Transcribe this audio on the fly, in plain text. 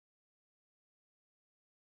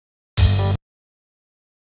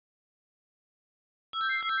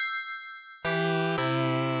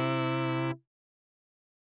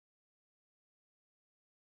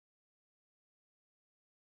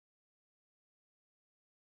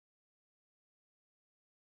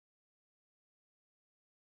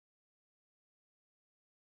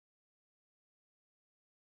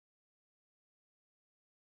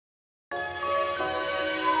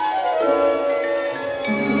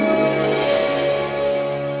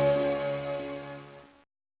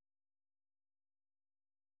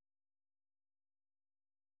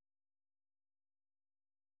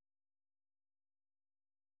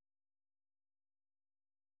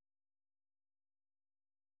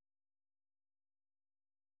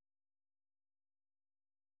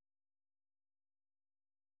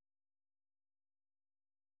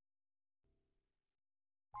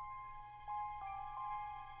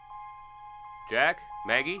Jack,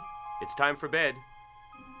 Maggie, it's time for bed.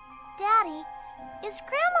 Daddy, is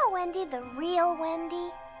Grandma Wendy the real Wendy?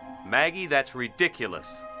 Maggie, that's ridiculous.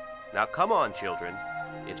 Now come on, children.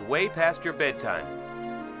 It's way past your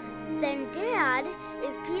bedtime. Then, Dad,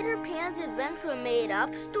 is Peter Pan's adventure a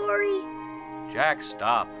made-up story? Jack,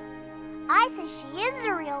 stop. I say she is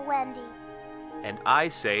the real Wendy. And I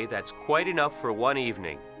say that's quite enough for one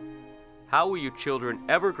evening. How will you children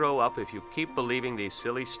ever grow up if you keep believing these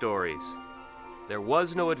silly stories? There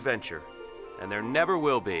was no adventure, and there never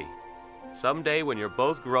will be. Someday when you're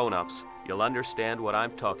both grown-ups, you'll understand what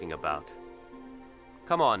I'm talking about.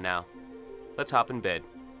 Come on now. Let's hop in bed.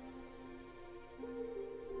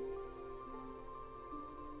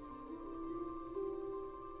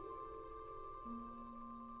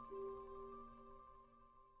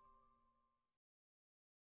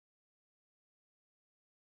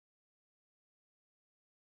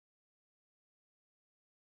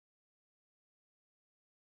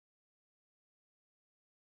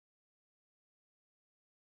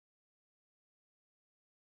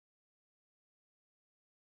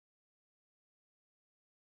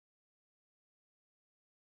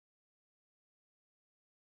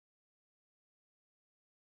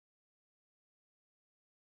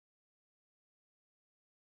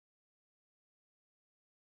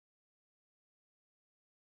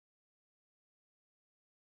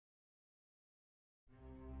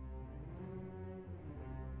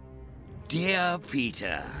 Dear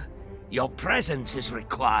Peter, your presence is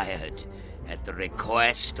required at the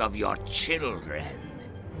request of your children.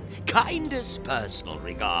 Kindest personal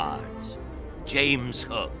regards, James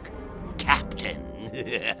Hook, Captain.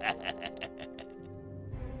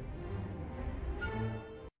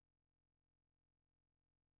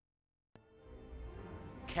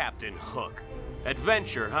 Captain Hook.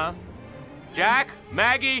 Adventure, huh? Jack,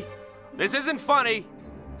 Maggie, this isn't funny.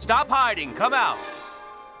 Stop hiding. Come out.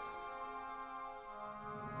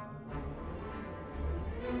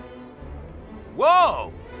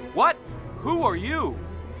 Whoa! What? Who are you?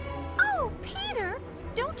 Oh, Peter,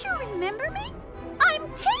 don't you remember me? I'm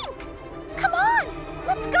Tink! Come on,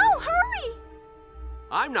 let's go, hurry!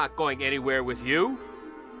 I'm not going anywhere with you.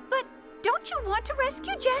 But don't you want to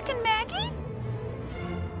rescue Jack and Maggie?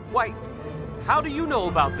 Why, how do you know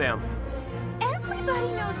about them? Everybody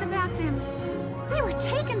knows about them. They were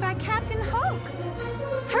taken by Captain Hook.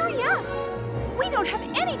 Hurry up! We don't have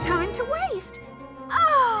any time to waste.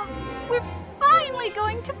 Oh, we're finally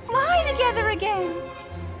going to fly together again.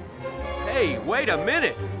 Hey, wait a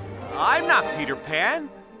minute. I'm not Peter Pan.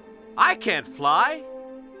 I can't fly.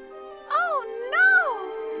 Oh,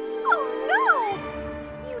 no!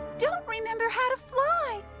 Oh, no! You don't remember how to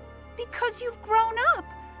fly because you've grown up.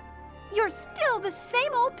 You're still the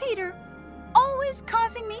same old Peter, always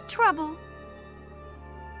causing me trouble.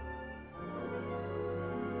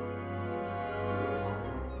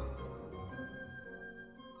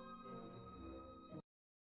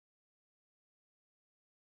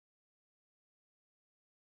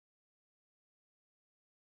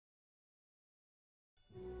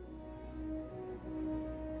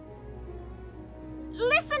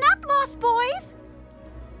 Listen up, Lost Boys!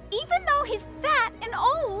 Even though he's fat and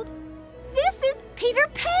old, this is Peter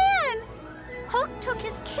Pan! Hook took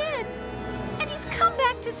his kids, and he's come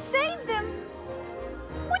back to save them.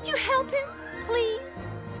 Would you help him, please?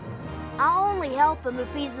 I'll only help him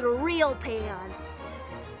if he's the real Pan.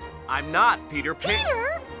 I'm not Peter Pan.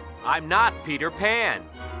 Peter! I'm not Peter Pan.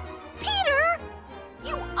 Peter!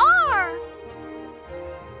 You are!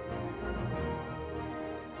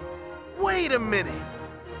 Wait a minute.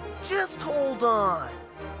 Just hold on.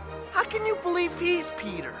 How can you believe he's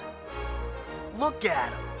Peter? Look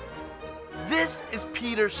at him. This is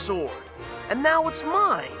Peter's sword, and now it's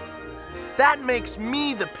mine. That makes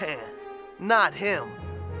me the Pan, not him.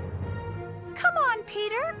 Come on,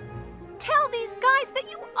 Peter. Tell these guys that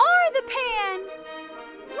you are the Pan.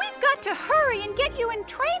 We've got to hurry and get you in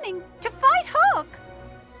training to fight Hook.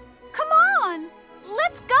 Come on,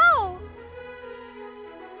 let's go.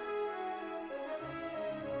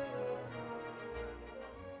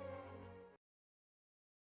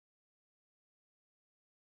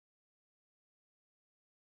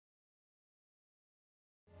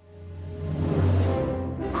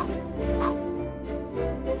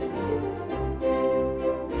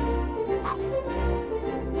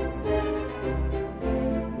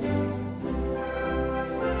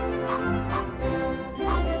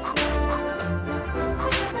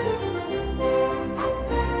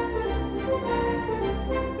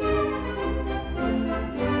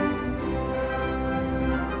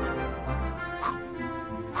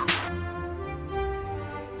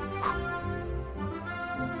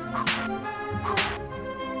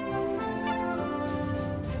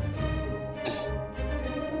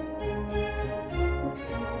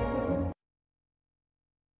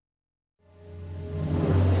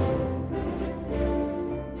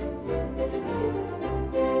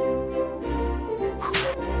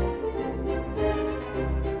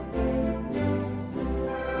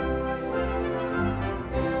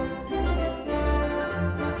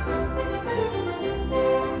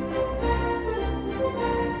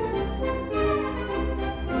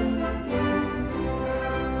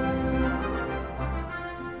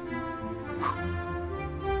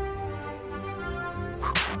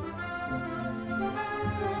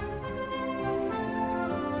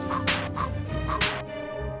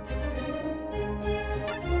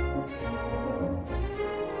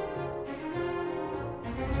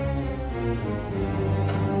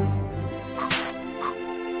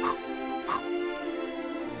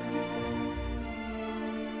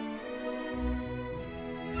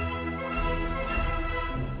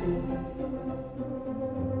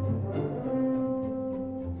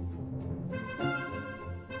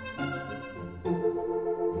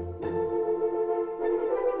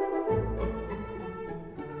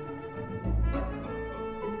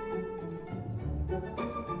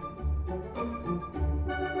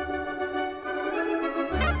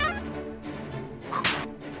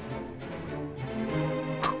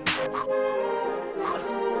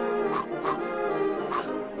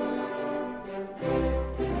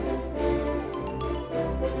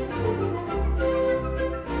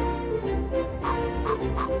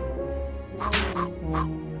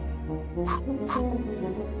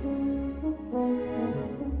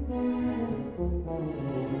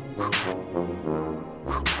 Thank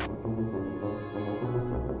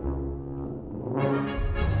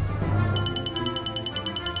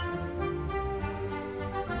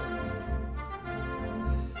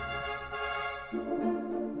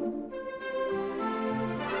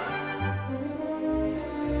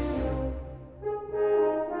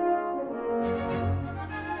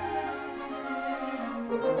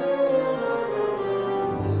you.